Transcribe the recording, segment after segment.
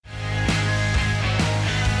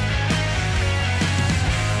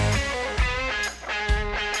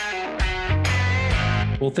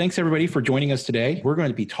Well, thanks everybody for joining us today. We're going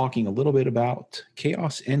to be talking a little bit about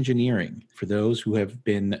chaos engineering. For those who have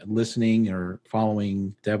been listening or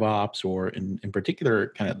following DevOps, or in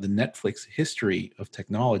particular, kind of the Netflix history of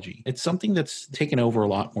technology, it's something that's taken over a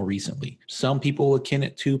lot more recently. Some people akin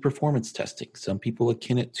it to performance testing. Some people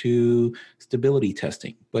akin it to stability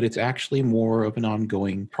testing, but it's actually more of an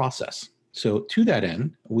ongoing process. So to that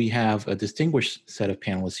end, we have a distinguished set of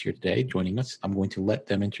panelists here today joining us. I'm going to let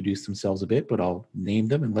them introduce themselves a bit, but I'll name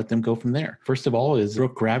them and let them go from there. First of all is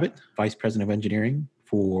Brooke Gravitt, Vice President of Engineering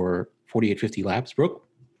for 4850 Labs. Brooke?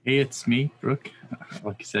 Hey, it's me, Brooke.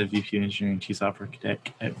 Like you said, VP of Engineering, Chief Software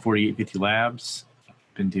Architect at 4850 Labs.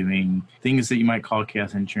 Been doing things that you might call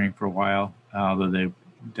chaos engineering for a while, although they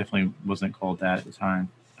definitely wasn't called that at the time.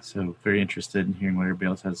 So very interested in hearing what everybody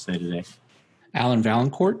else has to say today. Alan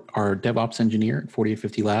Valancourt, our DevOps engineer at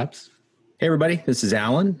 4850 Labs. Hey, everybody. This is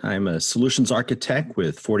Alan. I'm a solutions architect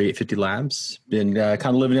with 4850 Labs. Been kind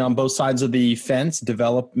of living on both sides of the fence,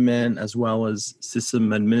 development as well as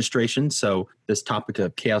system administration. So this topic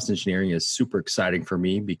of chaos engineering is super exciting for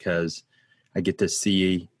me because I get to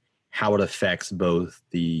see how it affects both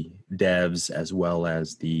the devs as well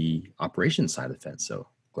as the operations side of the fence. So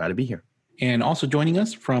glad to be here. And also joining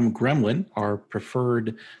us from Gremlin, our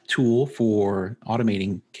preferred tool for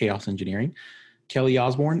automating chaos engineering, Kelly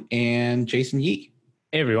Osborne and Jason Yee.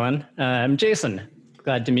 Hey, everyone. I'm Jason.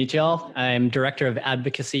 Glad to meet y'all. I'm Director of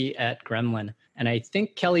Advocacy at Gremlin. And I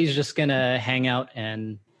think Kelly's just going to hang out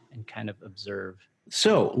and kind of observe.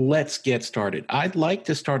 So let's get started. I'd like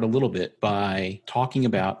to start a little bit by talking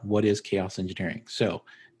about what is chaos engineering. So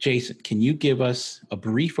Jason, can you give us a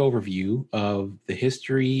brief overview of the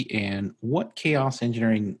history and what chaos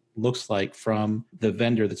engineering looks like from the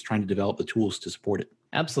vendor that's trying to develop the tools to support it?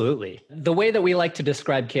 Absolutely. The way that we like to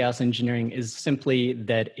describe chaos engineering is simply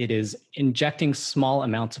that it is injecting small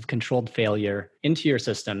amounts of controlled failure into your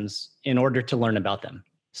systems in order to learn about them.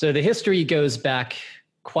 So the history goes back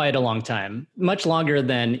quite a long time, much longer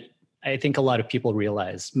than I think a lot of people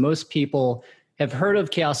realize. Most people have heard of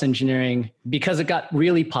chaos engineering because it got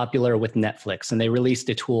really popular with Netflix, and they released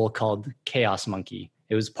a tool called Chaos Monkey.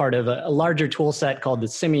 It was part of a larger tool set called the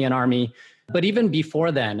Simian Army. But even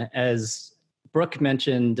before then, as Brooke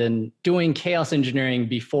mentioned, and doing chaos engineering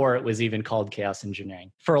before it was even called chaos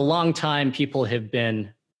engineering. For a long time, people have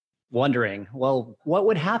been wondering, well, what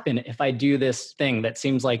would happen if I do this thing that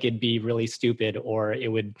seems like it'd be really stupid or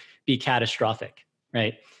it would be catastrophic,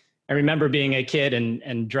 right? I remember being a kid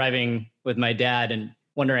and driving with my dad and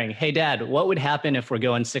wondering, hey, Dad, what would happen if we're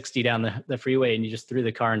going 60 down the freeway and you just threw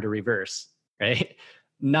the car into reverse, right?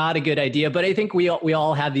 Not a good idea. But I think we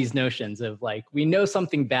all have these notions of like, we know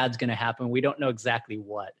something bad's going to happen. We don't know exactly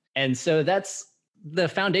what. And so that's the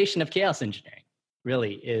foundation of chaos engineering,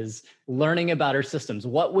 really, is learning about our systems.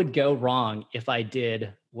 What would go wrong if I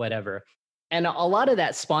did whatever? And a lot of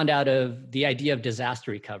that spawned out of the idea of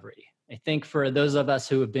disaster recovery. I think for those of us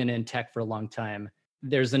who have been in tech for a long time,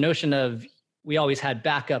 there's the notion of we always had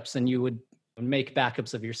backups, and you would make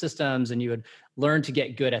backups of your systems and you would learn to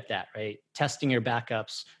get good at that, right? Testing your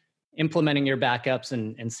backups, implementing your backups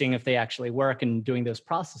and seeing if they actually work and doing those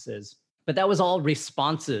processes. But that was all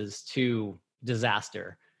responses to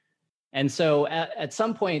disaster. And so at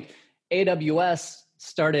some point, AWS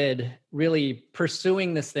started really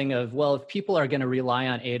pursuing this thing of, well, if people are going to rely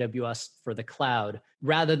on AWS for the cloud,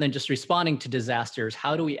 rather than just responding to disasters,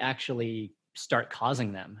 how do we actually start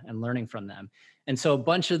causing them and learning from them? And so a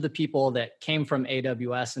bunch of the people that came from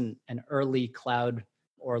AWS and early cloud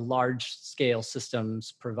or large scale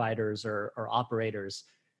systems providers or operators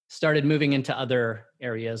started moving into other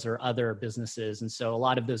areas or other businesses. And so a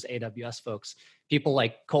lot of those AWS folks, people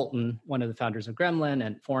like Colton, one of the founders of Gremlin,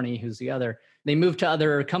 and Forney, who's the other, they moved to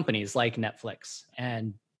other companies like Netflix.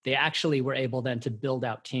 And they actually were able then to build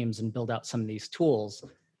out teams and build out some of these tools.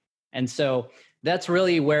 And so that's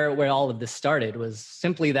really where all of this started, was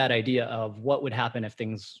simply that idea of what would happen if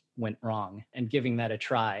things went wrong and giving that a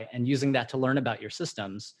try and using that to learn about your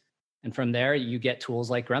systems. And from there, you get tools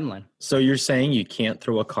like Gremlin. So you're saying you can't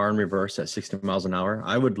throw a car in reverse at 60 miles an hour?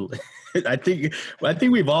 I think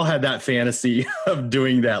we've all had that fantasy of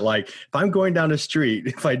doing that. Like, if I'm going down the street,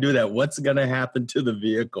 if I do that, what's going to happen to the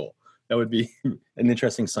vehicle? That would be an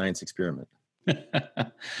interesting science experiment.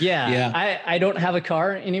 Yeah. I don't have a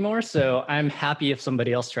car anymore, so I'm happy if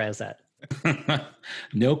somebody else tries that.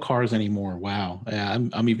 No cars anymore. Wow. Yeah,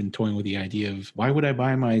 I'm even toying with the idea of why would I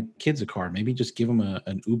buy my kids a car? Maybe just give them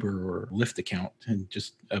an Uber or Lyft account and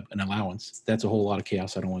just an allowance. That's a whole lot of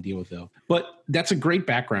chaos I don't want to deal with, though. But that's a great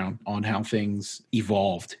background on how things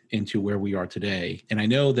evolved into where we are today. And I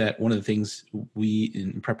know that one of the things we,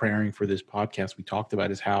 in preparing for this podcast, we talked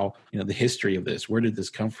about is how, the history of this, where did this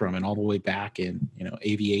come from? And all the way back in,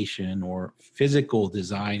 aviation or physical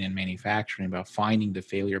design and manufacturing, about finding the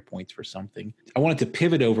failure points for something. I wanted to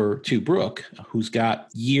pivot over to Brooke, who's got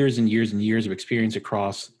years and years and years of experience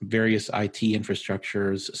across various IT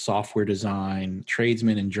infrastructures, software design,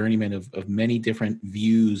 tradesmen and journeymen of many different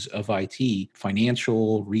views of IT,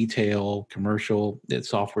 financial, retail, commercial, the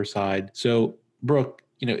software side. So Brooke,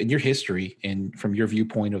 in your history and from your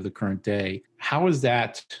viewpoint of the current day, how is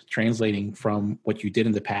that translating from what you did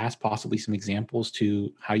in the past, possibly some examples,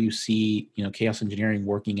 to how you see, chaos engineering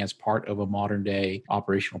working as part of a modern day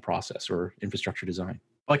operational process or infrastructure design?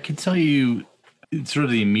 Well, I can tell you sort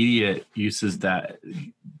of the immediate uses that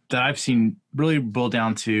I've seen really boil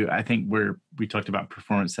down to, I think, where we talked about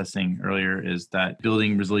performance testing earlier, is that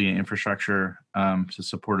building resilient infrastructure to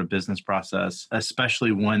support a business process,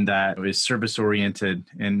 especially one that is service oriented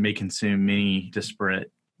and may consume many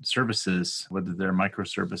disparate services, whether they're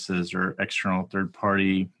microservices or external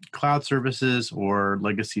third-party cloud services or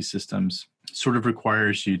legacy systems, sort of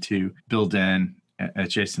requires you to build in, as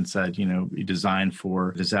Jason said, design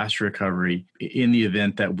for disaster recovery in the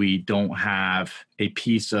event that we don't have a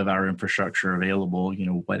piece of our infrastructure available.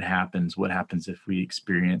 What happens if we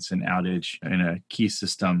experience an outage in a key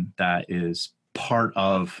system that is part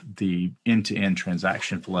of the end-to-end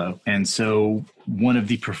transaction flow? And so one of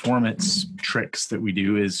the performance tricks that we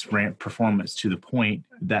do is ramp performance to the point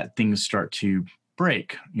that things start to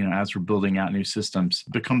break, as we're building out new systems.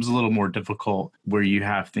 It becomes a little more difficult where you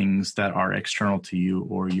have things that are external to you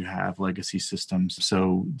or you have legacy systems.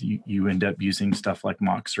 So you end up using stuff like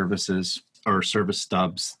mock services or service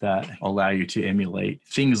stubs that allow you to emulate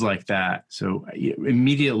things like that. So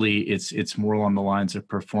immediately it's more along the lines of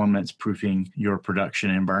performance proofing your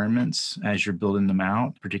production environments as you're building them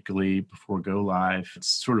out, particularly before go live. It's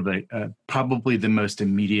sort of probably the most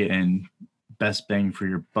immediate and best bang for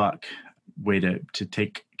your buck way to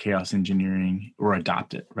take chaos engineering, or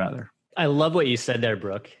adopt it rather. I love what you said there,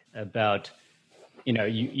 Brooke, about,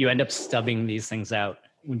 you end up stubbing these things out.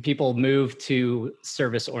 When people move to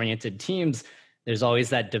service-oriented teams, there's always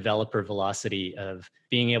that developer velocity of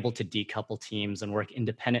being able to decouple teams and work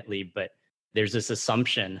independently. But there's this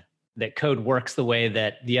assumption that code works the way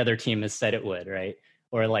that the other team has said it would, right?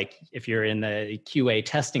 Or like if you're in the QA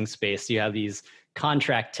testing space, you have these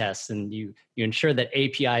contract tests and you ensure that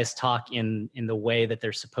APIs talk in the way that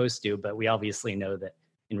they're supposed to. But we obviously know that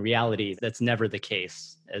in reality, that's never the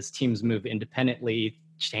case. As teams move independently,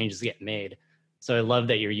 changes get made. So I love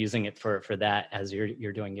that you're using it for that as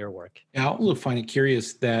you're doing your work. I also find it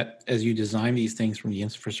curious that as you design these things from the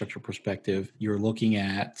infrastructure perspective, you're looking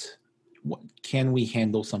at can we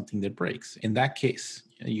handle something that breaks? In that case,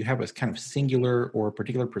 you have a kind of singular or a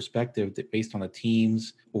particular perspective that based on the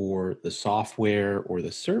teams or the software or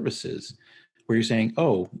the services, where you're saying,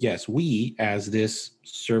 oh, yes, we as this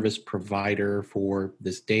service provider for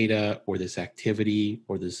this data or this activity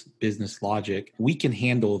or this business logic, we can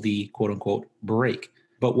handle the quote unquote break.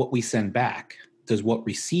 But what we send back, does what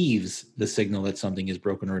receives the signal that something is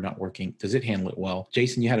broken or not working, does it handle it well?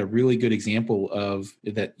 Jason, you had a really good example of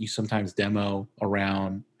that you sometimes demo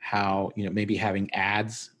around how, maybe having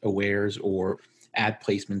ads awares or ad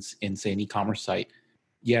placements in, say, an e-commerce site.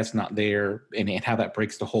 Yes, not there, and how that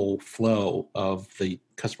breaks the whole flow of the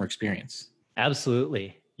customer experience.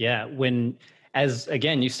 Absolutely. Yeah. As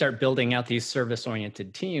you start building out these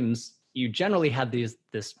service-oriented teams, you generally have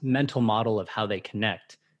this mental model of how they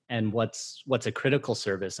connect and what's a critical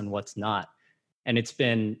service and what's not. And it's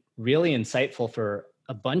been really insightful for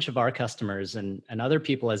a bunch of our customers and other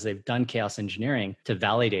people as they've done chaos engineering to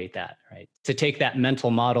validate that, right? To take that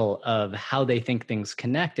mental model of how they think things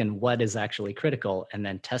connect and what is actually critical and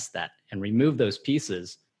then test that and remove those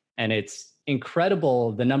pieces. And it's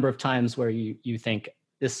incredible the number of times where you think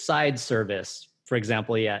this side service, for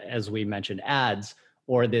example, as we mentioned, ads,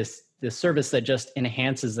 or this service that just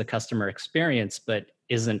enhances the customer experience but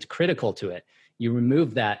isn't critical to it. You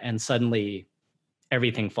remove that and suddenly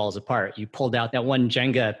everything falls apart. You pulled out that one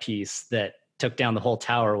Jenga piece that took down the whole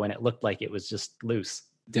tower when it looked like it was just loose.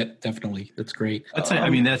 Definitely. That's great.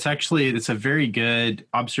 It's a very good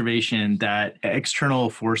observation that external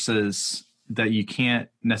forces that you can't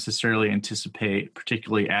necessarily anticipate,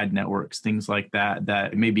 particularly ad networks, things like that,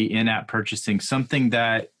 that maybe in-app purchasing, something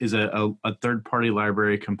that is a third-party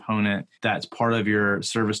library component that's part of your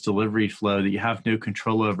service delivery flow that you have no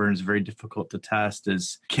control over and is very difficult to test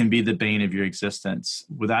can be the bane of your existence.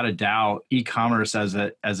 Without a doubt, e-commerce as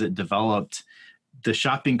it developed, the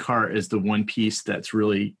shopping cart is the one piece that's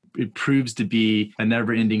really, it proves to be a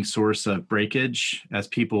never-ending source of breakage as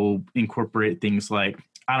people incorporate things like,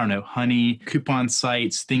 I don't know, honey, coupon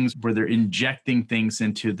sites, things where they're injecting things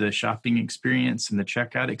into the shopping experience and the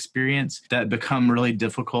checkout experience that become really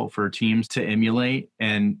difficult for teams to emulate.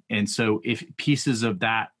 And so if pieces of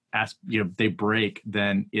that they break,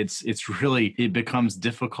 then it becomes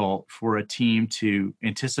difficult for a team to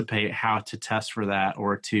anticipate how to test for that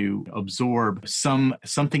or to absorb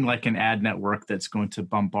something like an ad network that's going to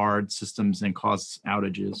bombard systems and cause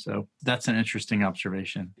outages. So that's an interesting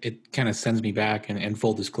observation. It kind of sends me back, and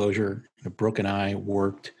full disclosure, Brooke and I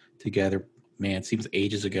worked together, man, it seems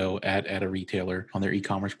ages ago at a retailer on their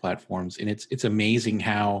e-commerce platforms. And it's amazing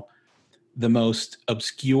how the most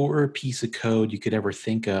obscure piece of code you could ever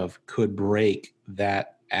think of could break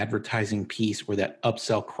that advertising piece or that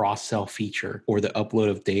upsell cross-sell feature or the upload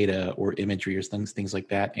of data or imagery or things like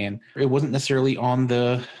that. And it wasn't necessarily on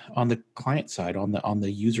the client side, on the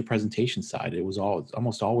user presentation side. It was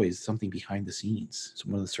almost always something behind the scenes,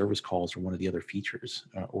 some of the service calls or one of the other features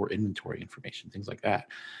or inventory information, things like that.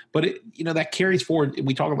 But that carries forward.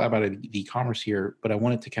 We talk about the e-commerce here, but I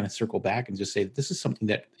wanted to kind of circle back and just say that this is something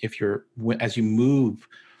that as you move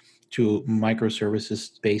to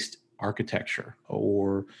microservices based architecture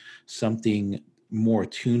or something more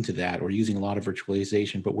attuned to that, or using a lot of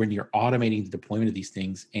virtualization, but when you're automating the deployment of these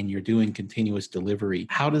things and you're doing continuous delivery,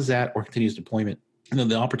 how does that, or continuous deployment,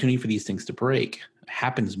 the opportunity for these things to break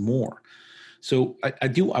happens more. So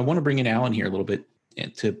I want to bring in Alan here a little bit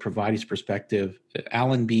to provide his perspective.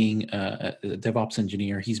 Alan being a DevOps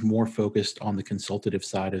engineer, he's more focused on the consultative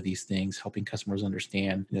side of these things, helping customers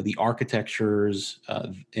understand the architectures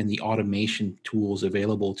and the automation tools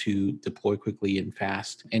available to deploy quickly and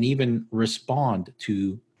fast, and even respond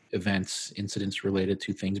to events, incidents related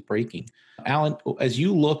to things breaking. Alan, as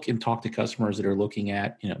you look and talk to customers that are looking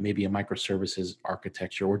at, maybe a microservices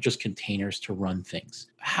architecture or just containers to run things,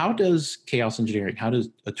 how does chaos engineering, how does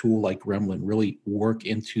a tool like Gremlin really work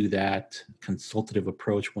into that consultative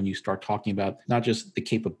approach when you start talking about not just the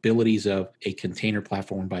capabilities of a container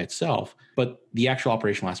platform by itself, but the actual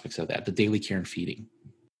operational aspects of that, the daily care and feeding?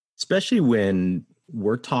 Especially when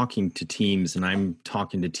we're talking to teams, and I'm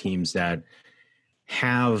talking to teams that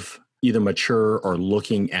have either mature or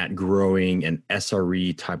looking at growing an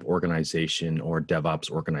SRE type organization or DevOps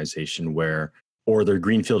organization or they're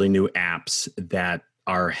greenfielding new apps that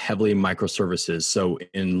are heavily microservices. So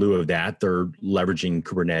in lieu of that, they're leveraging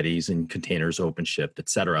Kubernetes and containers, OpenShift, et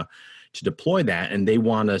cetera, to deploy that. And they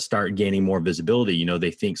want to start gaining more visibility.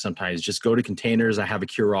 They think sometimes just go to containers. I have a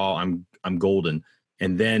cure-all. I'm golden.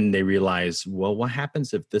 And then they realize, well, what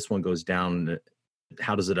happens if this one goes down?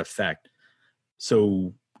 How does it affect?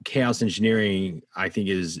 So chaos engineering, I think,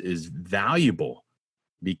 is valuable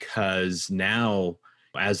because now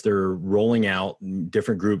as they're rolling out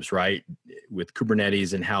different groups, right, with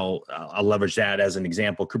Kubernetes and how I'll leverage that as an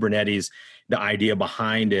example. Kubernetes, the idea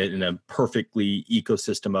behind it in a perfectly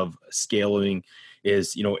ecosystem of scaling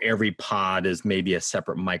is, every pod is maybe a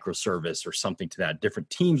separate microservice or something to that, different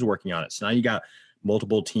teams working on it. So now you got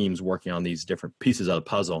multiple teams working on these different pieces of the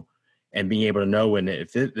puzzle. And being able to know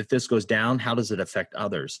if this goes down, how does it affect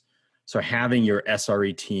others? So having your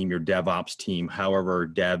SRE team, your DevOps team, however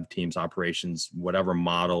dev teams, operations, whatever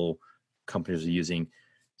model companies are using,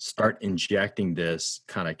 start injecting this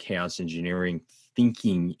kind of chaos engineering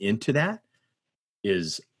thinking into that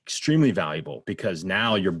is extremely valuable because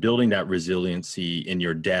now you're building that resiliency in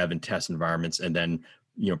your dev and test environments and then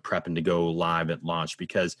prepping to go live at launch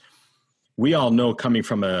because we all know coming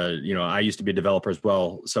from I used to be a developer as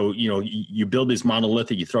well. So, you build this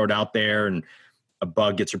monolithic, you throw it out there and a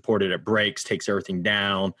bug gets reported, it breaks, takes everything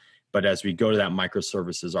down. But as we go to that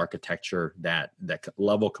microservices architecture, that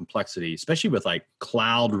level of complexity, especially with like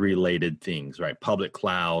cloud related things, right? Public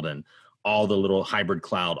cloud and all the little hybrid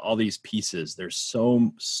cloud, all these pieces, there's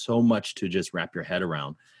so much to just wrap your head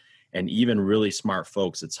around. And even really smart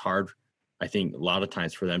folks, it's hard, I think, a lot of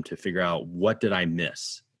times for them to figure out what did I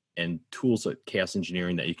miss? And tools like chaos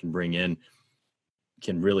engineering that you can bring in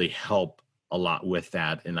can really help a lot with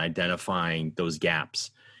that and identifying those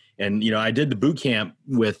gaps. And, I did the boot camp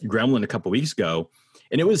with Gremlin a couple of weeks ago,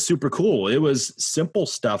 and it was super cool. It was simple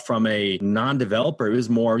stuff from a non-developer. It was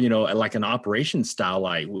more, like an operation style.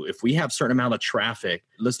 Like if we have a certain amount of traffic,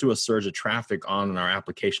 let's do a surge of traffic on our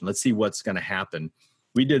application. Let's see what's going to happen.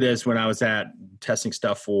 We did this when I was at testing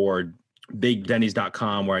stuff for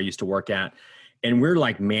BigDenny's.com, where I used to work at. And we're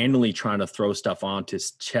like manually trying to throw stuff on to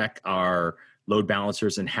check our load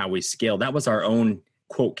balancers and how we scale. That was our own,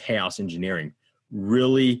 quote, chaos engineering.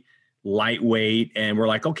 Really lightweight. And we're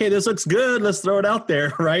like, okay, this looks good. Let's throw it out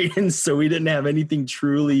there, right? And so we didn't have anything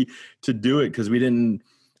truly to do it because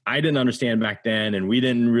I didn't understand back then, and we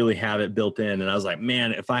didn't really have it built in. And I was like,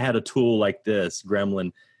 man, if I had a tool like this,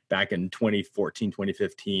 Gremlin, back in 2014,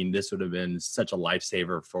 2015, this would have been such a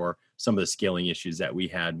lifesaver for some of the scaling issues that we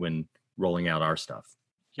had when rolling out our stuff.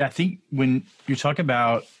 Yeah, I think when you talk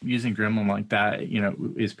about using Gremlin like that,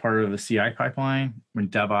 is part of the CI pipeline, when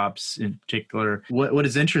DevOps in particular, what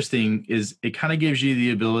is interesting is it kind of gives you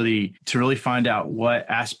the ability to really find out what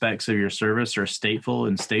aspects of your service are stateful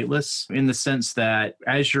and stateless, in the sense that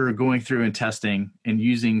as you're going through and testing and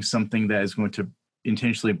using something that is going to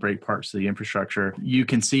intentionally break parts of the infrastructure, you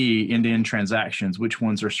can see end-to-end transactions, which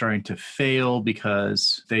ones are starting to fail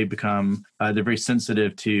because they become, they're very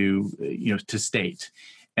sensitive to state.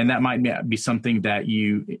 And that might be something that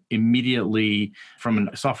you immediately, from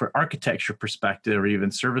a software architecture perspective or even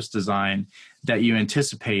service design, that you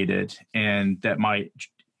anticipated, and that might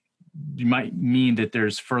mean that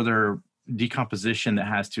there's further decomposition that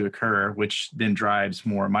has to occur, which then drives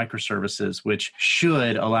more microservices, which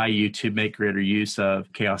should allow you to make greater use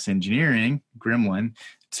of chaos engineering, Gremlin,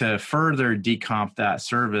 to further decomp that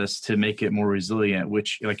service to make it more resilient,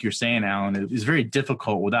 which, like you're saying, Alan, is very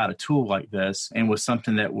difficult without a tool like this, and was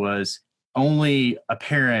something that was only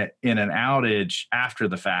apparent in an outage after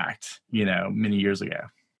the fact, many years ago.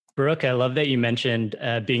 Baruch, I love that you mentioned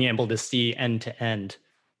being able to see end to end,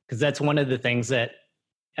 because that's one of the things that,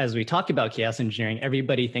 as we talk about chaos engineering,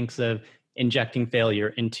 everybody thinks of injecting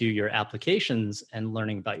failure into your applications and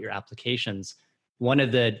learning about your applications. One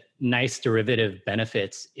of the nice derivative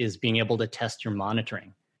benefits is being able to test your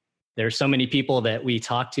monitoring. There are so many people that we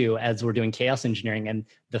talk to as we're doing chaos engineering, and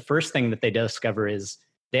the first thing that they discover is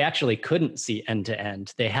they actually couldn't see end to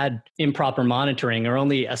end. They had improper monitoring or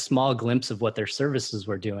only a small glimpse of what their services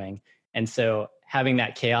were doing. And so having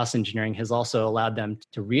that chaos engineering has also allowed them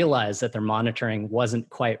to realize that their monitoring wasn't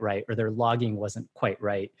quite right or their logging wasn't quite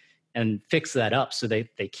right, and fix that up so they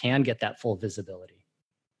can get that full visibility.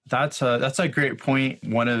 That's a great point.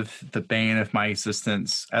 One of the bane of my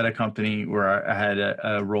existence at a company where I had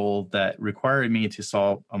a role that required me to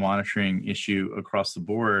solve a monitoring issue across the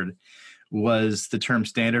board was the term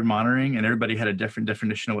standard monitoring, and everybody had a different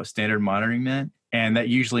definition of what standard monitoring meant. And that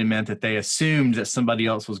usually meant that they assumed that somebody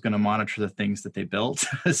else was going to monitor the things that they built.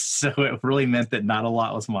 So it really meant that not a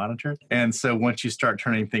lot was monitored. And so once you start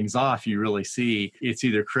turning things off, you really see it's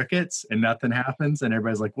either crickets and nothing happens, and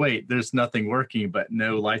everybody's like, wait, there's nothing working, but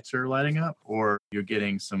no lights are lighting up, or you're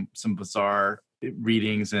getting some bizarre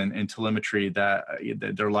readings and telemetry that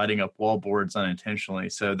they're lighting up wall boards unintentionally.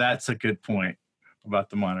 So that's a good point about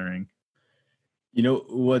the monitoring.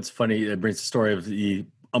 What's funny, it brings the story of the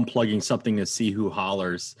unplugging something to see who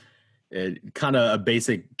hollers. Kind of a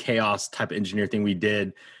basic chaos type engineer thing we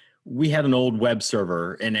did. We had an old web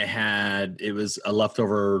server, and it was a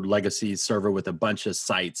leftover legacy server with a bunch of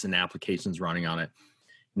sites and applications running on it.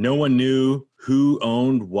 No one knew who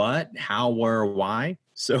owned what, how, where, why.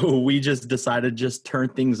 So we just decided to just turn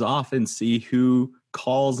things off and see who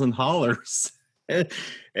calls and hollers.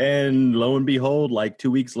 And lo and behold, like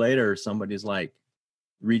 2 weeks later, somebody's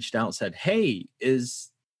reached out and said, hey, is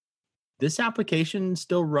this application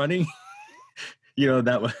still running?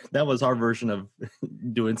 That was our version of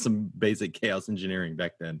doing some basic chaos engineering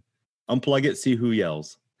back then. Unplug it, see who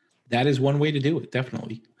yells. That is one way to do it,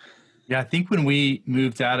 definitely. Yeah, I think when we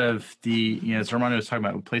moved out of as Armando was talking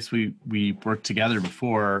about, the place we worked together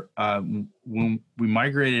before, when we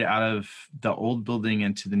migrated out of the old building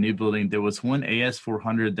into the new building, there was one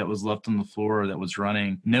AS400 that was left on the floor that was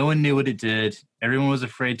running. No one knew what it did. Everyone was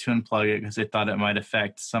afraid to unplug it because they thought it might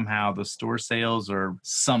affect somehow the store sales or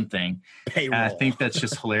something. And I think that's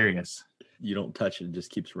just hilarious. You don't touch it, it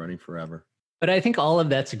just keeps running forever. But I think all of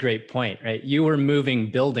that's a great point, right? You were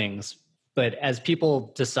moving buildings, but as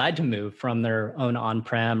people decide to move from their own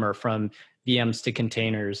on-prem or from VMs to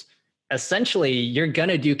containers, essentially you're going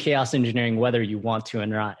to do chaos engineering whether you want to or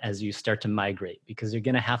not as you start to migrate, because you're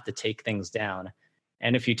going to have to take things down.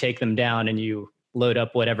 And if you take them down and you load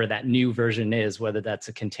up whatever that new version is, whether that's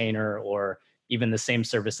a container or even the same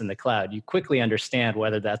service in the cloud, you quickly understand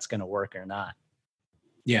whether that's going to work or not.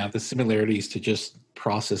 Yeah, the similarities to just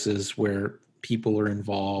processes where people are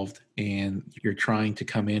involved and you're trying to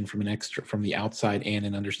come in from the outside in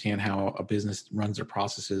and understand how a business runs their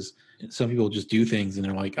processes. Some people just do things and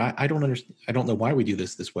they're like, I don't understand. I don't know why we do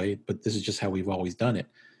this way, but this is just how we've always done it.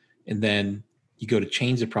 And then you go to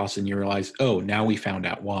change the process and you realize, oh, now we found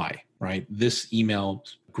out why, right? This email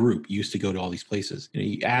group used to go to all these places.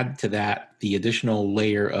 You add to that the additional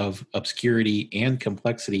layer of obscurity and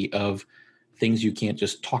complexity of things you can't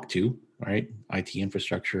just talk to, right? IT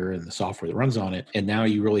infrastructure and the software that runs on it. And now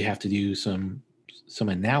you really have to do some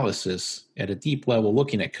analysis at a deep level,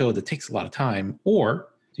 looking at code that takes a lot of time. Or,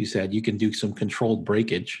 as you said, you can do some controlled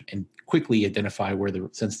breakage and quickly identify where the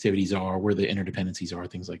sensitivities are, where the interdependencies are,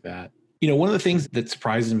 things like that. One of the things that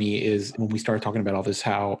surprises me is when we started talking about all this,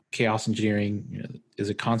 how chaos engineering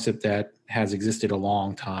is a concept that has existed a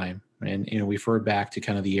long time. And, we've heard back to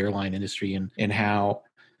kind of the airline industry and how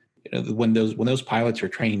when those pilots are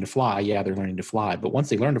training to fly, yeah, they're learning to fly. But once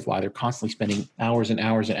they learn to fly, they're constantly spending hours and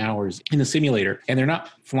hours and hours in the simulator. And they're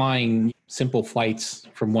not flying simple flights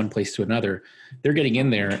from one place to another. They're getting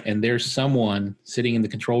in there and there's someone sitting in the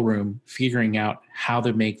control room figuring out how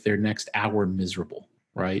to make their next hour miserable,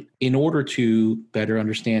 right? In order to better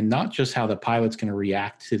understand not just how the pilot's going to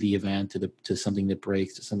react to the event, to something that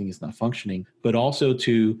breaks, to something that's not functioning, but also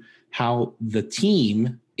to how the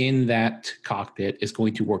team in that cockpit is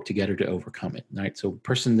going to work together to overcome it, right? So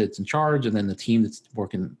person that's in charge and then the team that's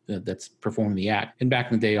working, that's performing the act. And back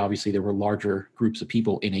in the day, obviously there were larger groups of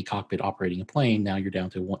people in a cockpit operating a plane. Now you're down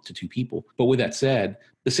to 1 to 2 people. But with that said,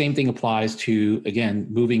 the same thing applies to, again,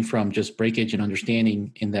 moving from just breakage and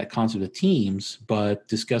understanding in that concept of teams, but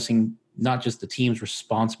discussing not just the teams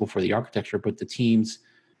responsible for the architecture, but the teams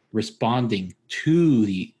responding to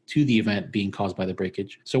the event being caused by the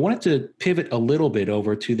breakage. So I wanted to pivot a little bit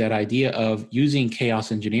over to that idea of using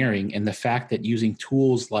chaos engineering and the fact that using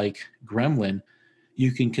tools like Gremlin,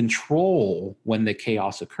 you can control when the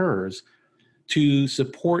chaos occurs to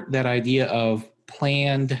support that idea of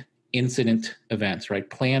planned incident events, right?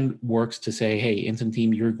 Plan works to say, hey, incident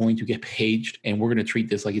team, you're going to get paged and we're going to treat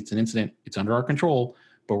this like it's an incident. It's under our control,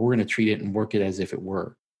 but we're going to treat it and work it as if it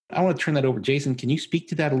were. I want to turn that over. Jason, can you speak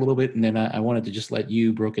to that a little bit? And then I wanted to just let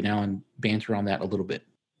you, Brooke and Alan, banter on that a little bit.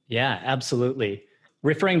 Yeah, absolutely.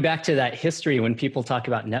 Referring back to that history, when people talk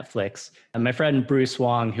about Netflix, my friend Bruce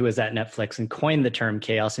Wong, who was at Netflix and coined the term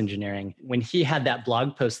chaos engineering, when he had that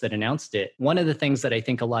blog post that announced it, one of the things that I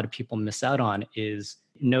think a lot of people miss out on is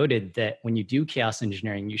noted that when you do chaos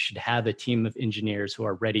engineering, you should have a team of engineers who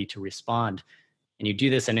are ready to respond. And you do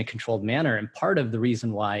this in a controlled manner. And part of the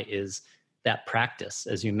reason why is that practice,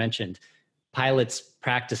 as you mentioned. Pilots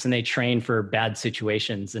practice and they train for bad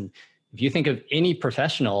situations. And if you think of any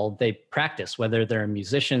professional, they practice, whether they're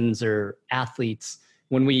musicians or athletes.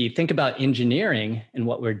 When we think about engineering and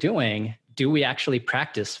what we're doing, do we actually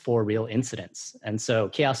practice for real incidents? And so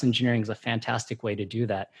chaos engineering is a fantastic way to do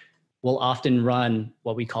that. We'll often run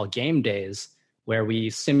what we call game days, where we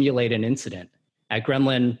simulate an incident. At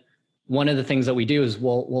Gremlin, one of the things that we do is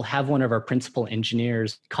we'll have one of our principal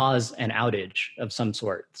engineers cause an outage of some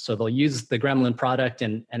sort. So they'll use the Gremlin product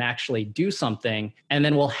and actually do something. And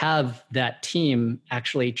then we'll have that team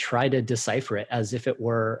actually try to decipher it as if it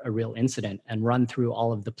were a real incident and run through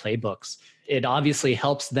all of the playbooks. It obviously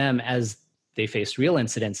helps them as they face real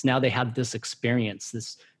incidents. Now they have this experience,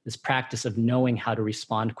 this practice of knowing how to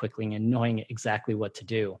respond quickly and knowing exactly what to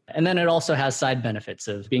do. And then it also has side benefits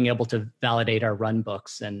of being able to validate our run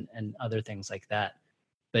books and other things like that.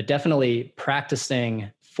 But definitely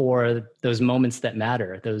practicing for those moments that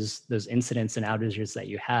matter, those incidents and outages that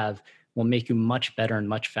you have, will make you much better and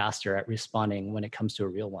much faster at responding when it comes to a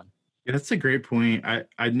real one. Yeah, that's a great point.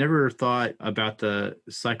 I'd never thought about the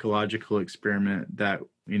psychological experiment that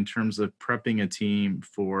in terms of prepping a team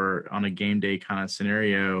for on a game day kind of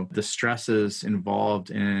scenario, the stresses involved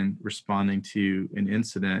in responding to an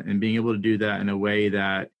incident and being able to do that in a way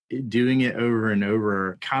that doing it over and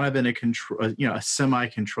over, kind of in a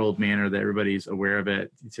semi-controlled manner that everybody's aware of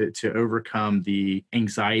it, to overcome the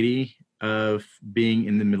anxiety of being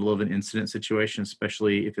in the middle of an incident situation,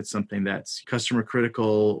 especially if it's something that's customer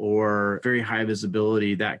critical or very high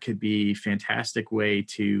visibility. That could be a fantastic way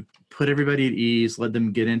to put everybody at ease, let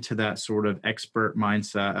them get into that sort of expert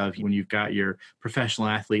mindset of when you've got your professional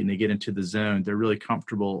athlete and they get into the zone, they're really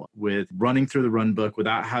comfortable with running through the run book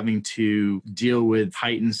without having to deal with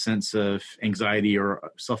heightened sense of anxiety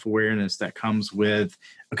or self-awareness that comes with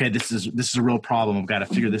okay, this is a real problem. I've got to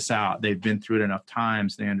figure this out. They've been through it enough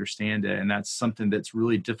times. They understand it. And that's something that's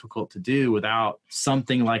really difficult to do without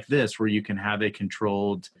something like this, where you can have a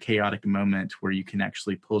controlled, chaotic moment where you can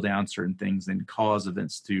actually pull down certain things and cause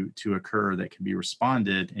events to occur that can be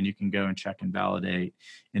responded, and you can go and check and validate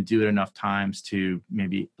and do it enough times to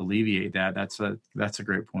maybe alleviate that. That's a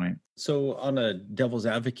great point. So on a devil's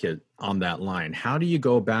advocate on that line, how do you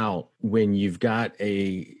go about when you've got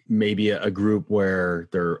maybe a group where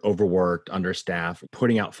they're overworked, understaffed,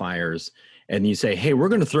 putting out fires, and you say, hey, we're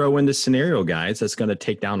going to throw in this scenario, guys, that's going to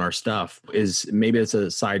take down our stuff? Maybe it's a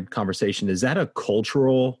side conversation. Is that a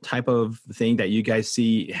cultural type of thing that you guys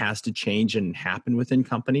see has to change and happen within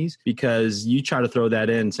companies? Because you try to throw that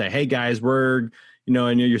in and say, hey, guys,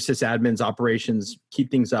 and your sysadmins operations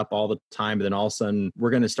keep things up all the time, but then all of a sudden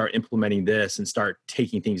we're going to start implementing this and start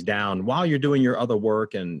taking things down while you're doing your other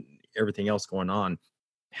work and everything else going on.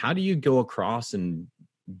 How do you go across and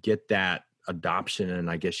get that adoption, and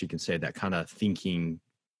I guess you can say that kind of thinking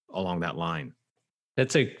along that line?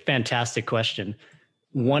 That's a fantastic question.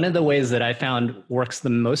 One of the ways that I found works the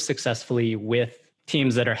most successfully with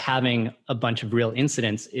teams that are having a bunch of real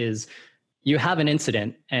incidents is you have an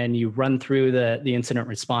incident and you run through the incident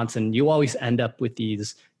response, and you always end up with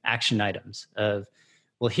these action items of,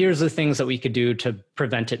 well, here's the things that we could do to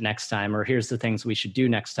prevent it next time, or here's the things we should do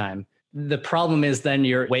next time. The problem is then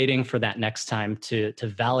you're waiting for that next time to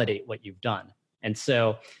validate what you've done. And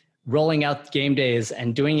so rolling out game days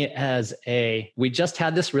and doing it as we just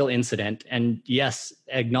had this real incident, and yes,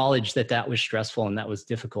 acknowledge that was stressful and that was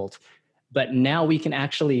difficult, but now we can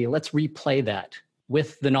let's replay that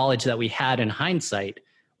with the knowledge that we had in hindsight.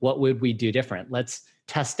 What would we do different? Let's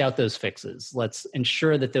test out those fixes. Let's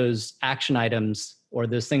ensure that those action items or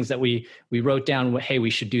those things that we wrote down, hey, we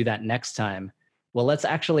should do that next time. Well, let's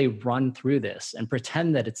actually run through this and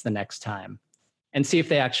pretend that it's the next time and see if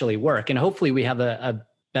they actually work. And hopefully we have a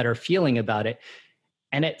better feeling about it.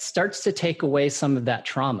 And it starts to take away some of that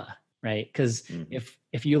trauma, right? Because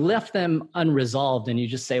if you left them unresolved and you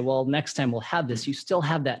just say, well, next time we'll have this, you still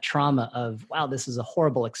have that trauma of, wow, this is a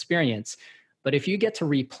horrible experience. But if you get to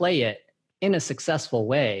replay it in a successful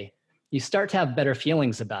way, you start to have better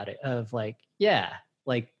feelings about it of like, yeah,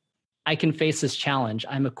 like I can face this challenge.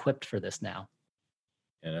 I'm equipped for this now.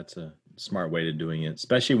 Yeah, that's a smart way to doing it,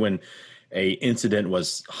 especially when a incident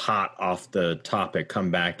was hot off the topic,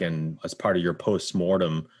 come back and as part of your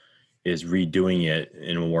post-mortem is redoing it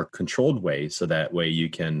in a more controlled way. So that way you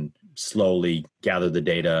can slowly gather the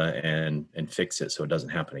data and fix it so it doesn't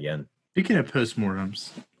happen again. Speaking of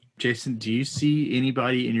postmortems, Jason, do you see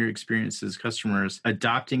anybody in your experience as customers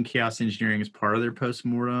adopting chaos engineering as part of their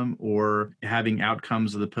postmortem, or having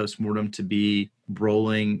outcomes of the postmortem to be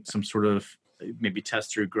rolling some sort of maybe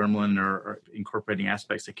test through Gremlin or incorporating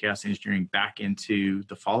aspects of chaos engineering back into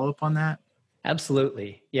the follow-up on that?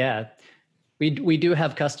 Absolutely. Yeah. We do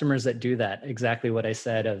have customers that do that, exactly what I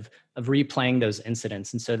said of replaying those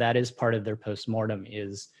incidents. And so that is part of their postmortem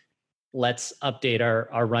is let's update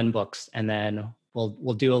our run books, and then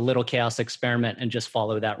we'll do a little chaos experiment and just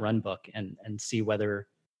follow that run book and see whether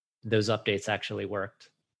those updates actually worked.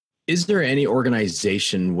 Is there any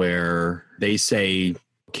organization where they say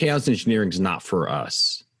chaos engineering is not for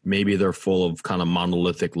us? Maybe they're full of kind of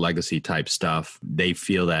monolithic legacy type stuff. They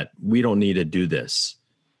feel that we don't need to do this.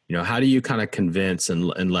 How do you kind of convince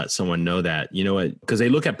and let someone know that, because they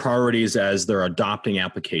look at priorities as they're adopting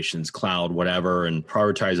applications, cloud, whatever, and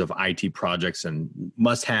prioritize of IT projects and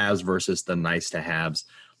must-haves versus the nice-to-haves,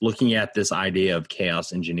 looking at this idea of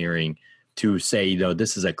chaos engineering to say,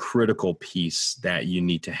 this is a critical piece that you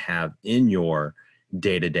need to have in your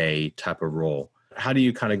day-to-day type of role. How do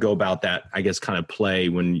you kind of go about that, I guess, kind of play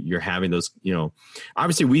when you're having those,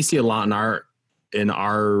 obviously we see a lot in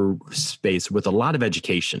our space with a lot of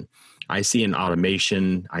education. I see it in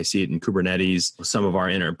automation. I see it in Kubernetes. Some of our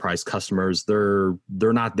enterprise customers, they're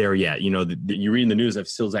not there yet. You read in the news, it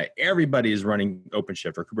feels like everybody is running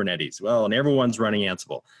OpenShift or Kubernetes. Well, and everyone's running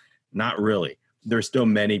Ansible. Not really. There's still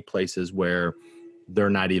many places where they're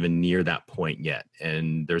not even near that point yet.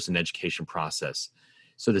 And there's an education process.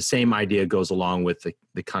 So the same idea goes along with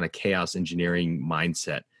the kind of chaos engineering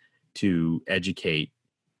mindset to educate.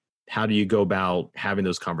 How do you go about having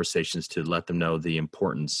those conversations to let them know the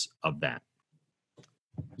importance of that?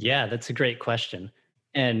 Yeah, that's a great question.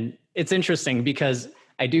 And it's interesting because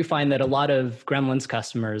I do find that a lot of Gremlin's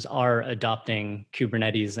customers are adopting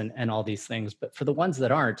Kubernetes and all these things. But for the ones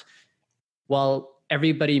that aren't, while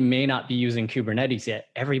everybody may not be using Kubernetes yet,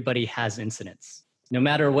 everybody has incidents. No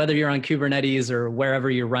matter whether you're on Kubernetes or wherever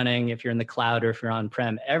you're running, if you're in the cloud or if you're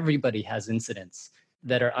on-prem, everybody has incidents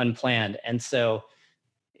that are unplanned. And so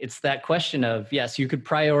It's that question of, yes, you could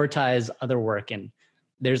prioritize other work, and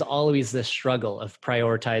there's always this struggle of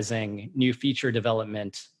prioritizing new feature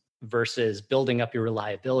development versus building up your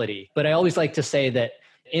reliability. But I always like to say that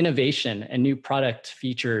innovation and new product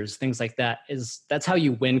features, things like that's how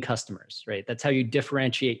you win customers, right? That's how you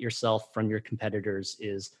differentiate yourself from your competitors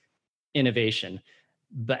is innovation.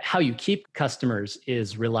 But how you keep customers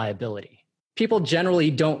is reliability. People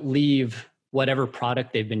generally don't leave whatever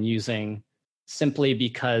product they've been using simply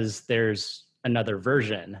because there's another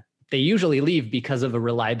version. They usually leave because of a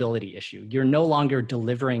reliability issue. You're no longer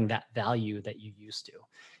delivering that value that you used to.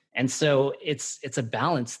 And so it's a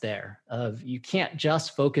balance there of you can't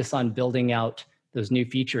just focus on building out those new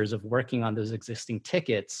features of working on those existing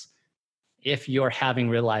tickets if you're having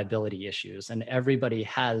reliability issues, and everybody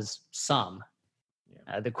has some.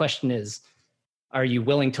 The question is, are you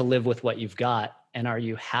willing to live with what you've got, and are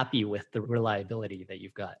you happy with the reliability that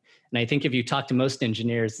you've got? And I think if you talk to most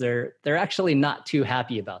engineers, they're actually not too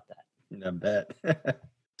happy about that. I bet.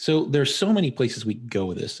 So there's so many places we can go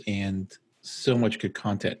with this, and so much good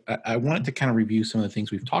content. I wanted to kind of review some of the things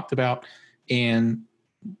we've talked about, and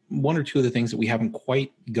one or two of the things that we haven't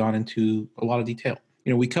quite gone into a lot of detail.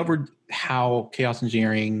 We covered how chaos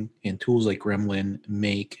engineering and tools like Gremlin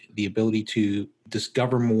make the ability to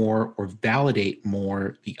discover more or validate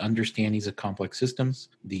more the understandings of complex systems,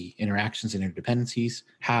 the interactions and interdependencies,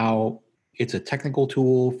 how it's a technical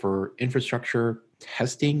tool for infrastructure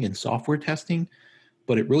testing and software testing,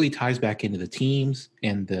 but it really ties back into the teams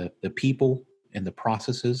and the people and the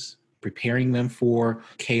processes, preparing them for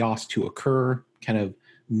chaos to occur, kind of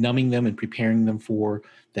numbing them and preparing them for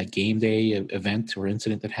that game day event or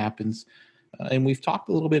incident that happens. And we've talked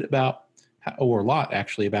a little bit about, or a lot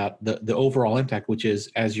actually, about the overall impact, which is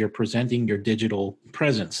as you're presenting your digital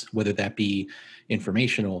presence, whether that be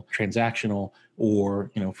informational, transactional, or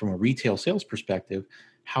from a retail sales perspective,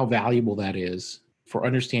 how valuable that is for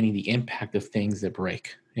understanding the impact of things that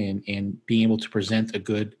break and being able to present a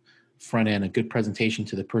good front end, a good presentation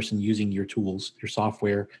to the person using your tools, your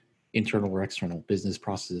software, internal or external, business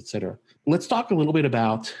processes, et cetera. Let's talk a little bit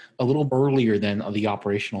about a little earlier than on the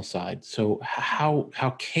operational side. So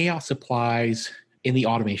how chaos applies in the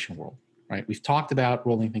automation world, right? We've talked about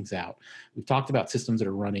rolling things out. We've talked about systems that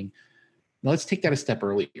are running. Now let's take that a step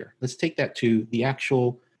earlier. Let's take that to the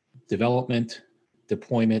actual development,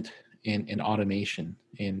 deployment, and automation,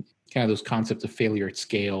 and kind of those concepts of failure at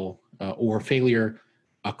scale or failure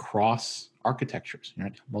across architectures,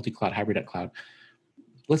 right? Multi-cloud, hybrid cloud.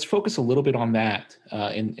 Let's focus a little bit on that.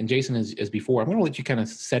 And Jason, as before, I'm going to let you kind of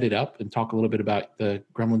set it up and talk a little bit about the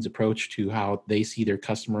Gremlin's approach to how they see their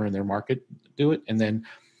customer and their market do it. And then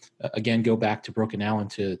again, go back to Brooke and Alan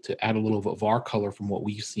to add a little of our color from what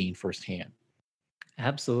we've seen firsthand.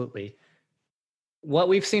 Absolutely. What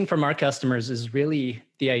we've seen from our customers is really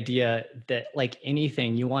the idea that, like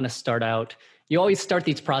anything, you want to start out, you always start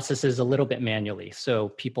these processes a little bit manually. So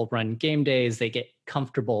people run game days, they get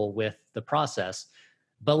comfortable with the process.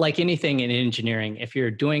 But like anything in engineering, if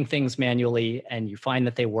you're doing things manually and you find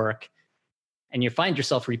that they work and you find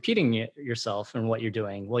yourself repeating yourself in what you're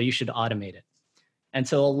doing, well, you should automate it. And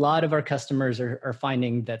so a lot of our customers are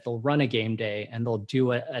finding that they'll run a game day and they'll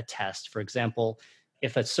do a test. For example,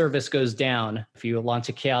 if a service goes down, if you launch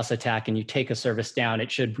a chaos attack and you take a service down, it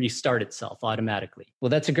should restart itself automatically. Well,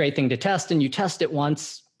 that's a great thing to test, and you test it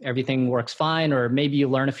once, everything works fine, or maybe you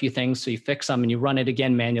learn a few things, so you fix them and you run it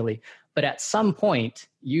again manually. But at some point,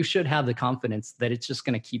 you should have the confidence that it's just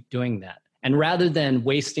going to keep doing that. And rather than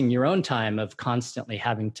wasting your own time of constantly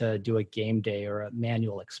having to do a game day or a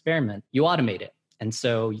manual experiment, you automate it. And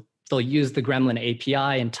so they'll use the Gremlin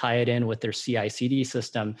API and tie it in with their CI/CD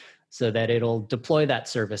system so that it'll deploy that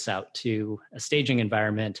service out to a staging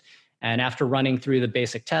environment. And after running through the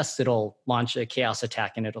basic tests, it'll launch a chaos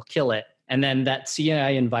attack and it'll kill it. And then that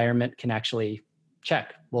CI environment can actually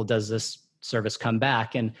check, well, does this service come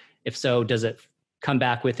back? And if so, does it come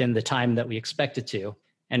back within the time that we expect it to?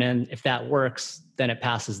 And then if that works, then it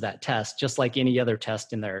passes that test, just like any other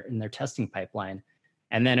test in their testing pipeline.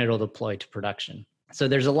 And then it'll deploy to production. So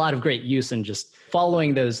there's a lot of great use in just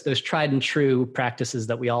following those tried and true practices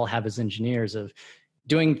that we all have as engineers of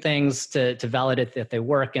doing things to validate that they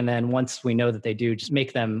work. And then once we know that they do, just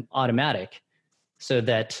make them automatic so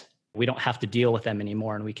that we don't have to deal with them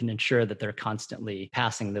anymore. And we can ensure that they're constantly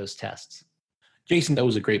passing those tests. Jason, that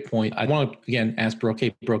was a great point. I want to, again, ask Brooke,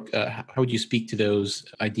 hey, Brooke, how would you speak to those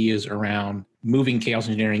ideas around moving chaos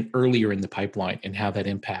engineering earlier in the pipeline and how that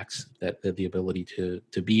impacts the ability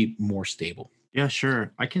to be more stable? Yeah,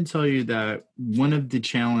 sure. I can tell you that one of the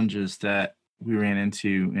challenges that we ran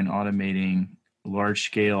into in automating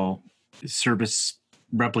large-scale service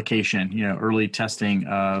replication, early testing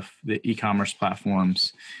of the e-commerce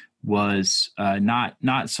platforms was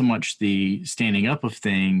not so much the standing up of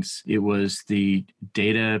things, it was the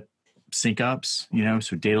data sync ups,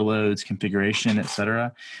 so data loads, configuration, et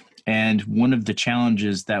cetera. And one of the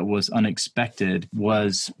challenges that was unexpected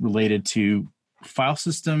was related to file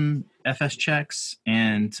system FS checks,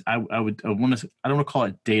 and I don't want to call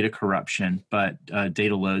it data corruption, but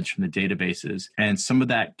data loads from the databases. And some of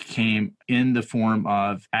that came in the form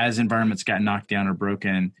of, as environments got knocked down or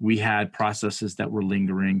broken, we had processes that were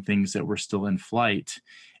lingering, things that were still in flight.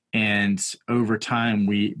 And over time,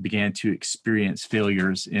 we began to experience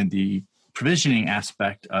failures in the provisioning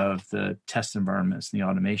aspect of the test environments and the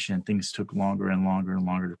automation. Things took longer and longer and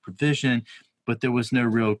longer to provision, but there was no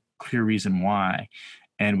real clear reason why.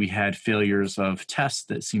 And we had failures of tests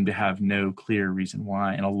that seemed to have no clear reason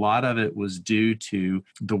why. And a lot of it was due to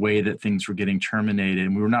the way that things were getting terminated.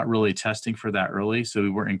 And we were not really testing for that early. So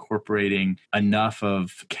we weren't incorporating enough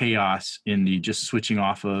of chaos in the just switching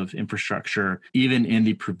off of infrastructure, even in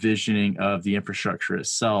the provisioning of the infrastructure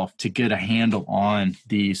itself, to get a handle on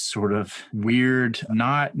these sort of weird,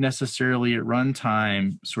 not necessarily at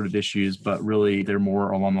runtime sort of issues, but really they're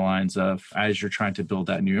more along the lines of as you're trying to build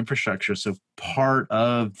that new infrastructure. So part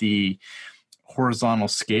of the horizontal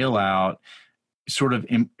scale out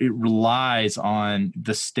it relies on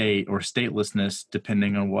the state or statelessness,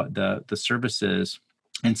 depending on what the service is,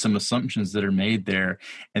 and some assumptions that are made there.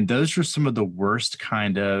 And those are some of the worst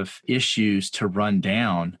kind of issues to run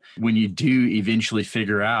down when you do eventually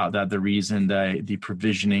figure out that the reason that the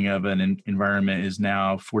provisioning of an environment is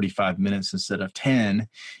now 45 minutes instead of 10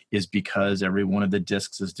 is because every one of the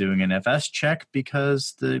disks is doing an FS check,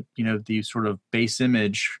 because the sort of base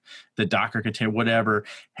image, the Docker container, whatever,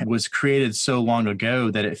 was created so long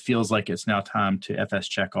ago that it feels like it's now time to FS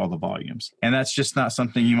check all the volumes. And that's just not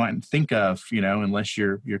something you might think of, unless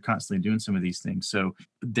you're constantly doing some of these things. So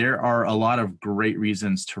there are a lot of great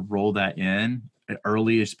reasons to roll that in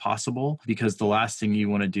early as possible, because the last thing you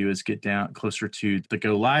want to do is get down closer to the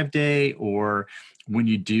go live day, or when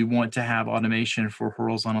you do want to have automation for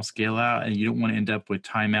horizontal scale out, and you don't want to end up with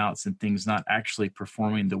timeouts and things not actually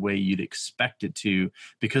performing the way you'd expect it to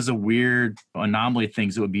because of weird anomaly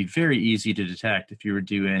things that would be very easy to detect if you were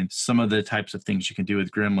doing some of the types of things you can do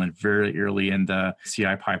with Gremlin very early in the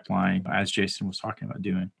CI pipeline, as Jason was talking about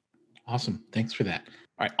doing. Awesome. Thanks for that.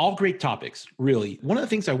 All right. All great topics, really. One of the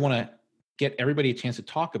things I want to get everybody a chance to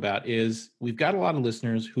talk about is we've got a lot of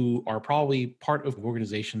listeners who are probably part of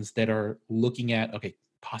organizations that are looking at, okay,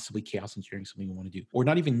 possibly chaos engineering, something you want to do, or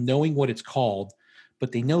not even knowing what it's called,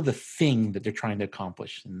 but they know the thing that they're trying to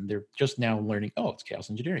accomplish. And they're just now learning, oh, it's chaos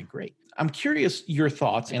engineering. Great. I'm curious your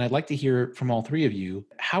thoughts, and I'd like to hear from all three of you.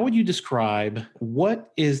 How would you describe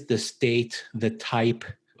what is the state, the type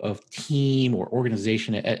of team or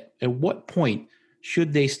organization? At what point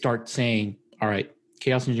should they start saying, all right,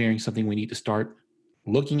 chaos engineering is something we need to start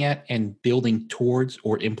looking at and building towards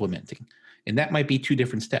or implementing? And that might be two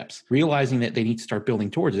different steps. Realizing that they need to start building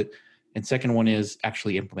towards it. And second one is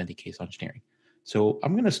actually implementing chaos engineering. So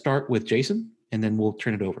I'm going to start with Jason, and then we'll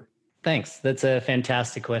turn it over. Thanks. That's a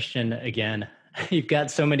fantastic question. Again, you've got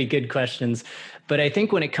so many good questions. But I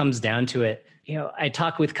think when it comes down to it, I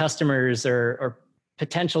talk with customers or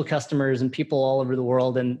potential customers and people all over the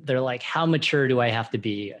world, and they're like, how mature do I have to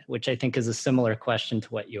be? Which I think is a similar question to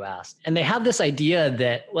what you asked. And they have this idea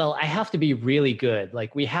that, well, I have to be really good.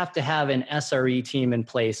 Like, we have to have an SRE team in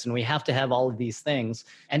place, and we have to have all of these things.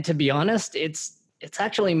 And to be honest, it's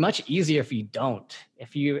actually much easier if you don't.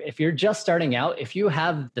 If you're just starting out, if you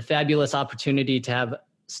have the fabulous opportunity to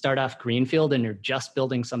start off greenfield and you're just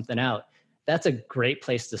building something out, that's a great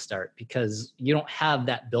place to start, because you don't have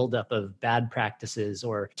that buildup of bad practices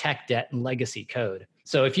or tech debt and legacy code.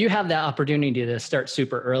 So if you have that opportunity to start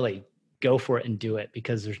super early, go for it and do it,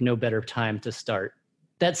 because there's no better time to start.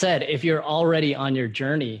 That said, if you're already on your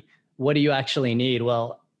journey, what do you actually need?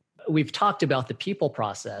 Well, we've talked about the people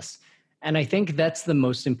process, and I think that's the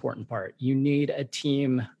most important part. You need a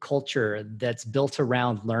team culture that's built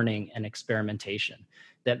around learning and experimentation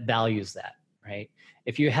that values that, right?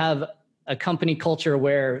 If you have a company culture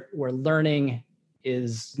where learning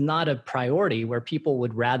is not a priority, where people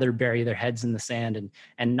would rather bury their heads in the sand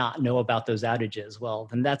and not know about those outages, well,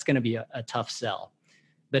 then that's going to be a tough sell.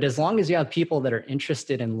 But as long as you have people that are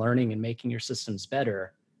interested in learning and making your systems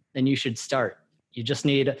better, then you should start. You just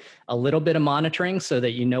need a little bit of monitoring so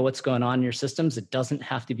that you know what's going on in your systems. It doesn't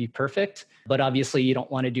have to be perfect, but obviously you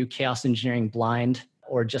don't want to do chaos engineering blind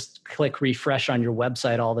or just click refresh on your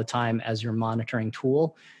website all the time as your monitoring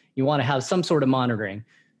tool. You want to have some sort of monitoring.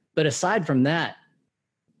 But aside from that,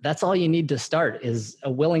 that's all you need to start is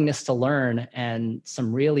a willingness to learn and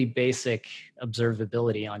some really basic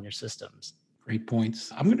observability on your systems. Great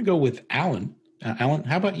points. I'm going to go with Alan. Alan,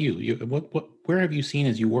 how about you? Where have you seen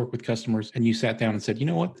as you work with customers and you sat down and said, you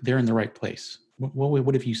know what, they're in the right place?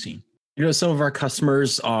 What have you seen? Some of our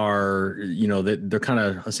customers are, they're kind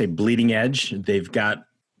of, let's say, bleeding edge. They've got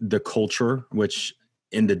the culture, which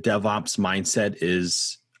in the DevOps mindset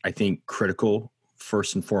is, I think, critical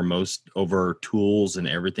first and foremost over tools and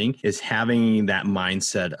everything, is having that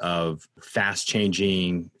mindset of fast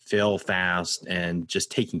changing, fail fast, and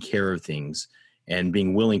just taking care of things and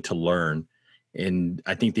being willing to learn. And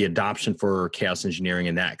I think the adoption for chaos engineering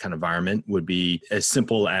in that kind of environment would be as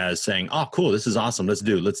simple as saying, oh, cool, this is awesome.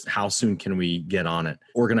 How soon can we get on it?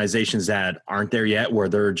 Organizations that aren't there yet, where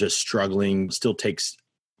they're just struggling, still takes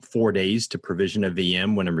 4 days to provision a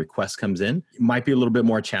VM when a request comes in. It might be a little bit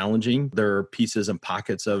more challenging. There are pieces and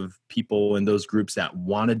pockets of people in those groups that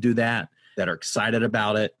want to do that are excited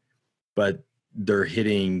about it, but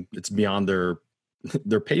it's beyond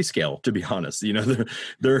their pay scale, to be honest.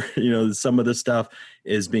 They're some of the stuff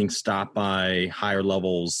is being stopped by higher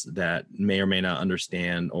levels that may or may not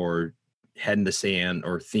understand or head in the sand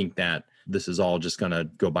or think that this is all just going to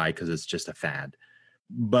go by because it's just a fad.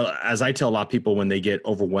 But as I tell a lot of people when they get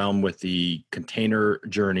overwhelmed with the container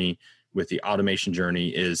journey, with the automation journey,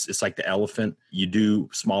 it's like the elephant. You do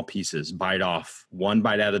small pieces, bite off one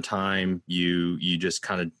bite at a time. You just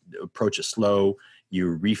kind of approach it slow.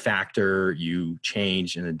 You refactor, you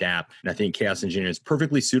change and adapt. And I think chaos engineering is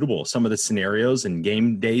perfectly suitable. Some of the scenarios and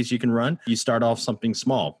game days you can run, you start off something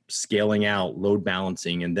small, scaling out, load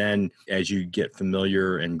balancing. And then as you get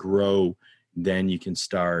familiar and grow, then you can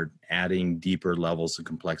start adding deeper levels of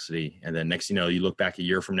complexity. And then next, you look back a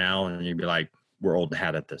year from now and you'd be like, we're old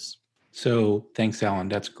hat at this. So thanks, Alan.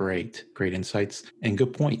 That's great. Great insights and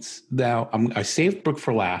good points. Now, I saved Brooke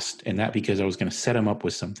for last, and that because I was going to set him up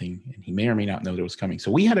with something, and he may or may not know that it was coming.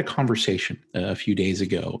 So we had a conversation a few days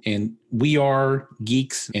ago, and we are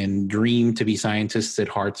geeks and dream to be scientists at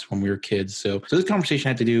hearts when we were kids. So this conversation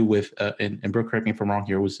had to do with, and Brooke, correct me if I'm wrong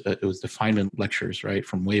here, it was the Feynman lectures, right,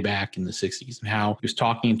 from way back in the 60s, and how he was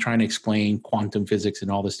talking and trying to explain quantum physics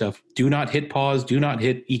and all this stuff. Do not hit pause. Do not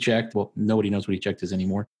hit eject. Well, nobody knows what eject is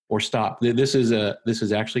anymore. Or stop. This is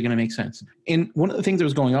actually going to make sense. And one of the things that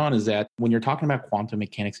was going on is that when you're talking about quantum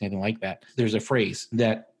mechanics and anything like that, there's a phrase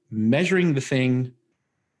that measuring the thing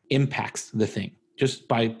impacts the thing. Just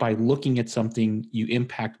by looking at something, you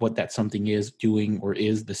impact what that something is doing or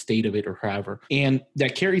is the state of it or however. And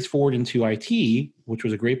that carries forward into IT, which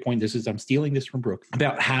was a great point. I'm stealing this from Brooke,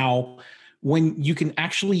 about how when you can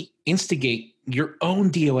actually instigate your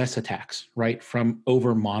own DOS attacks, right, from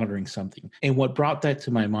over monitoring something. And what brought that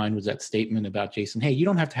to my mind was that statement about Jason, hey, you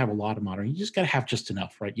don't have to have a lot of monitoring. You just got to have just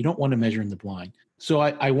enough, right? You don't want to measure in the blind. So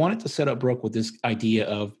I wanted to set up Brooke with this idea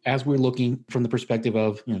of, as we're looking from the perspective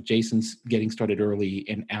of, Jason's getting started early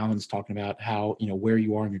and Alan's talking about how, where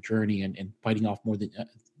you are in your journey and biting off more than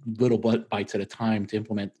little bites at a time to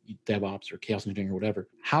implement DevOps or chaos engineering or whatever.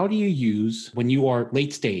 How do you use, when you are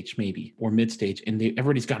late stage maybe or mid stage and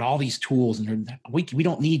everybody's got all these tools and we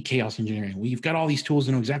don't need chaos engineering. We've got all these tools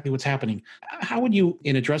to know exactly what's happening. How would you,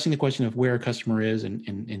 in addressing the question of where a customer is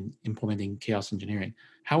and implementing chaos engineering,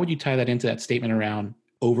 how would you tie that into that statement around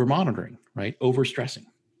over monitoring, right? Over stressing?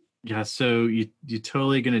 Yeah, so you're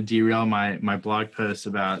totally going to derail my blog post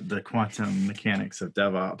about the quantum mechanics of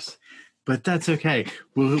DevOps. But that's okay.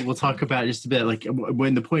 We'll talk about it just a bit. Like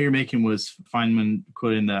when the point you're making was Feynman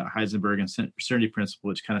quoting the Heisenberg uncertainty principle,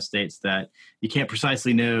 which kind of states that you can't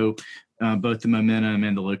precisely know both the momentum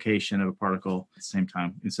and the location of a particle at the same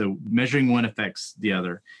time. And so measuring one affects the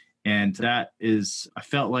other. And that is, I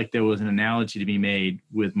felt like there was an analogy to be made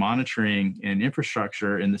with monitoring and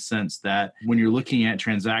infrastructure in the sense that when you're looking at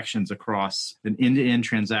transactions across an end-to-end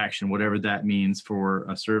transaction, whatever that means for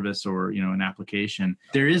a service or, an application,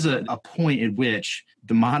 there is a point at which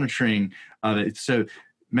the monitoring of it, so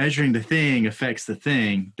measuring the thing affects the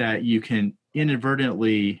thing, that you can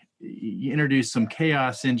inadvertently introduce some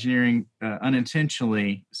chaos engineering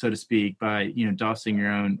unintentionally, so to speak, by, DOSing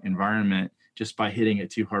your own environment just by hitting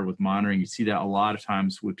it too hard with monitoring. You see that a lot of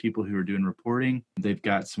times with people who are doing reporting. They've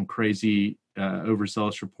got some crazy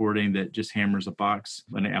overzealous reporting that just hammers a box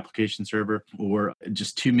on an application server, or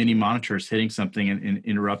just too many monitors hitting something and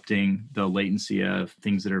interrupting the latency of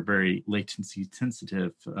things that are very latency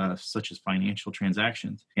sensitive, such as financial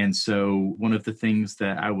transactions. And so one of the things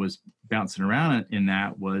that I was bouncing around in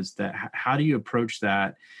that was that how do you approach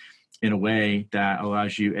that in a way that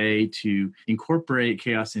allows you, to incorporate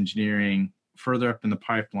chaos engineering further up in the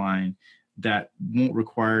pipeline that won't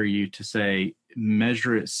require you to say,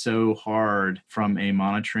 measure it so hard from a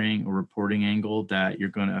monitoring or reporting angle that you're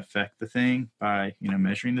going to affect the thing by,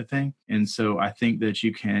 measuring the thing. And so I think that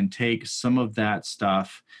you can take some of that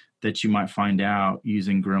stuff that you might find out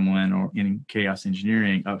using Gremlin or in chaos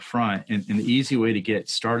engineering up front. And the easy way to get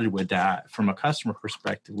started with that from a customer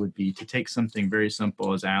perspective would be to take something very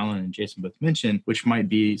simple, as Alan and Jason both mentioned, which might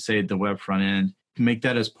be, say, the web front end. Make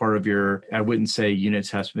that as part of your, I wouldn't say unit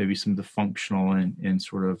test, maybe some of the functional and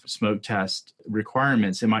sort of smoke test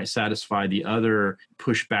requirements. It might satisfy the other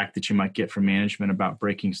pushback that you might get from management about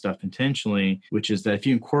breaking stuff intentionally, which is that if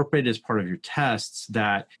you incorporate it as part of your tests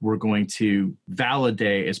that we're going to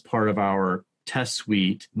validate as part of our test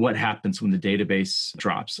suite, what happens when the database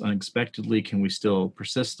drops unexpectedly? Can we still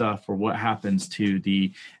persist stuff? Or what happens to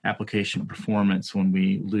the application performance when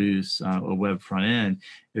we lose a web front end?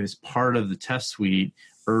 If it's part of the test suite,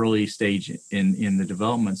 early stage in the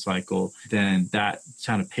development cycle, then that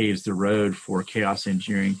kind of paves the road for chaos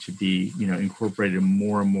engineering to be, incorporated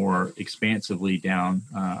more and more expansively down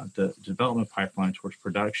the development pipeline towards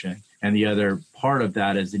production. And the other part of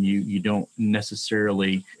that is then you don't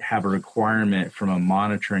necessarily have a requirement from a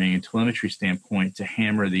monitoring and telemetry standpoint to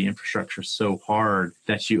hammer the infrastructure so hard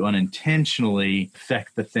that you unintentionally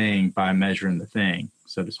affect the thing by measuring the thing,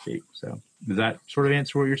 so to speak. So does that sort of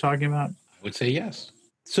answer what you're talking about? I would say yes.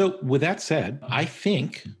 So with that said, I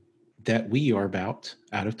think that we are about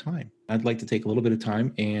out of time. I'd like to take a little bit of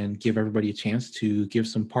time and give everybody a chance to give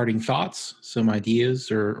some parting thoughts, some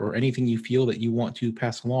ideas, or anything you feel that you want to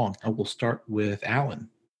pass along. I will start with Alan.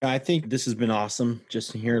 I think this has been awesome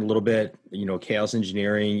just to hear a little bit. Chaos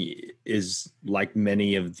engineering is like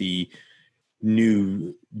many of the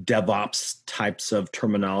new DevOps types of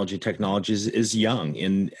terminology technologies is young.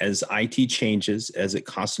 And as IT changes, as it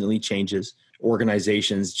constantly changes,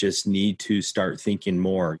 organizations just need to start thinking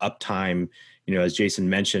more uptime. As Jason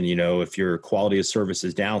mentioned, if your quality of service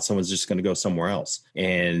is down, someone's just going to go somewhere else.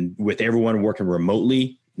 And with everyone working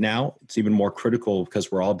remotely now, it's even more critical because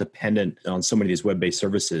we're all dependent on so many of these web-based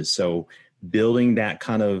services. So building that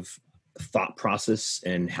kind of thought process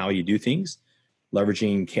and how you do things,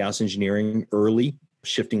 leveraging chaos engineering early,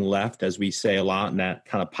 shifting left, as we say a lot, in that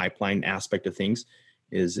kind of pipeline aspect of things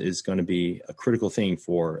is going to be a critical thing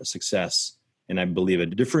for success. And I believe a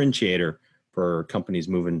differentiator for companies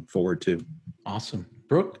moving forward too. Awesome.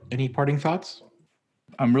 Brooke, any parting thoughts?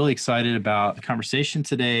 I'm really excited about the conversation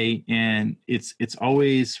today, and it's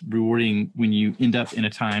always rewarding when you end up in a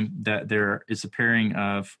time that there is a pairing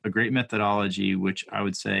of a great methodology, which I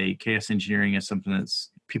would say chaos engineering is something that's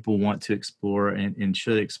people want to explore and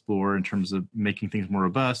should explore in terms of making things more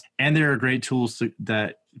robust. And there are great tools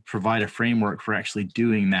that provide a framework for actually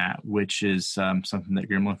doing that, which is something that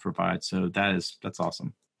Gremlin provides. So that's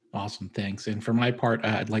awesome. Awesome. Thanks. And for my part,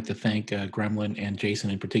 I'd like to thank Gremlin and Jason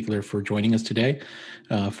in particular for joining us today.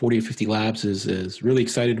 4850 Labs is really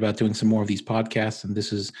excited about doing some more of these podcasts, and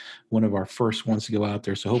this is one of our first ones to go out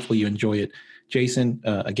there. So hopefully you enjoy it. Jason,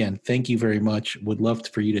 again, thank you very much. Would love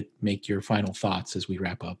for you to make your final thoughts as we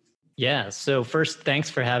wrap up. Yeah. So first, thanks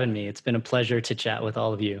for having me. It's been a pleasure to chat with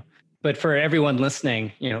all of you. But for everyone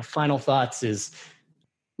listening, final thoughts is,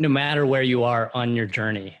 no matter where you are on your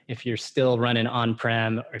journey, if you're still running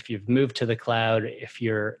on-prem, or if you've moved to the cloud, if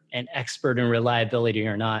you're an expert in reliability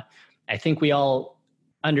or not, I think we all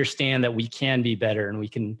understand that we can be better and we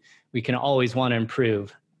can always want to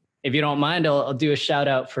improve. If you don't mind, I'll do a shout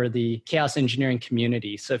out for the chaos engineering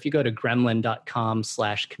community. So if you go to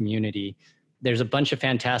gremlin.com/community, there's a bunch of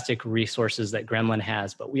fantastic resources that Gremlin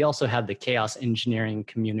has, but we also have the chaos engineering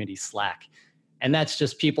community Slack. And that's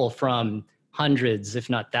just people from hundreds, if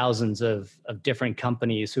not thousands of different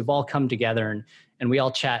companies who've all come together and we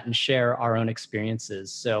all chat and share our own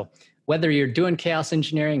experiences. So whether you're doing chaos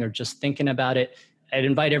engineering or just thinking about it, I'd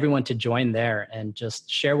invite everyone to join there and just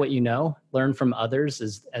share what you know, learn from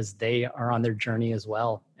others as they are on their journey as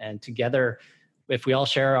well. And together, if we all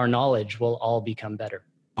share our knowledge, we'll all become better.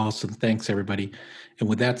 Awesome. Thanks, everybody. And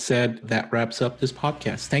with that said, that wraps up this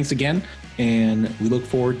podcast. Thanks again. And we look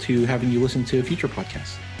forward to having you listen to future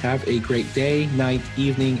podcasts. Have a great day, night,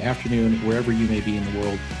 evening, afternoon, wherever you may be in the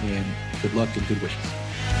world. And good luck and good wishes.